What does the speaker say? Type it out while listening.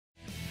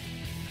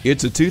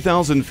It's a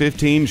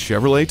 2015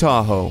 Chevrolet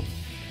Tahoe.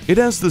 It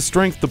has the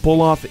strength to pull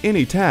off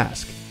any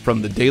task,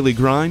 from the daily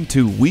grind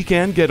to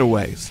weekend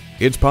getaways.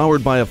 It's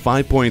powered by a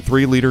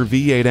 5.3-liter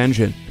V8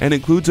 engine and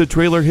includes a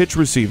trailer hitch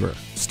receiver,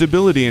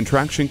 stability and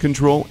traction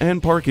control,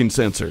 and parking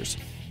sensors.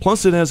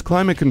 Plus, it has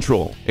climate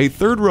control, a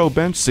third-row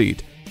bench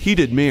seat,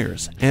 heated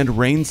mirrors, and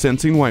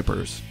rain-sensing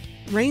wipers.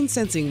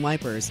 Rain-sensing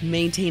wipers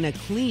maintain a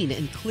clean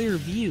and clear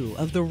view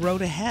of the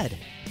road ahead.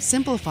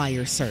 Simplify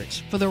your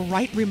search for the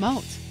right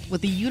remote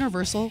with the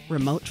universal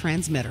remote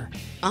transmitter.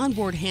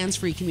 Onboard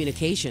hands-free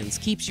communications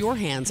keeps your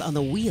hands on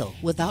the wheel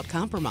without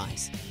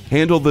compromise.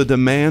 Handle the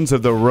demands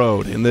of the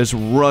road in this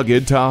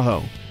rugged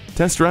Tahoe.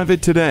 Test drive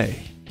it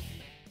today.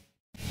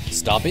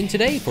 Stop in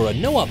today for a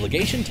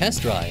no-obligation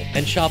test drive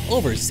and shop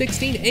over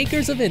 16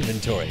 acres of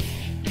inventory.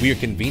 We are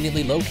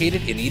conveniently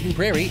located in Eden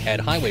Prairie at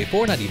Highway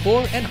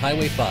 494 and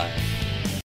Highway 5.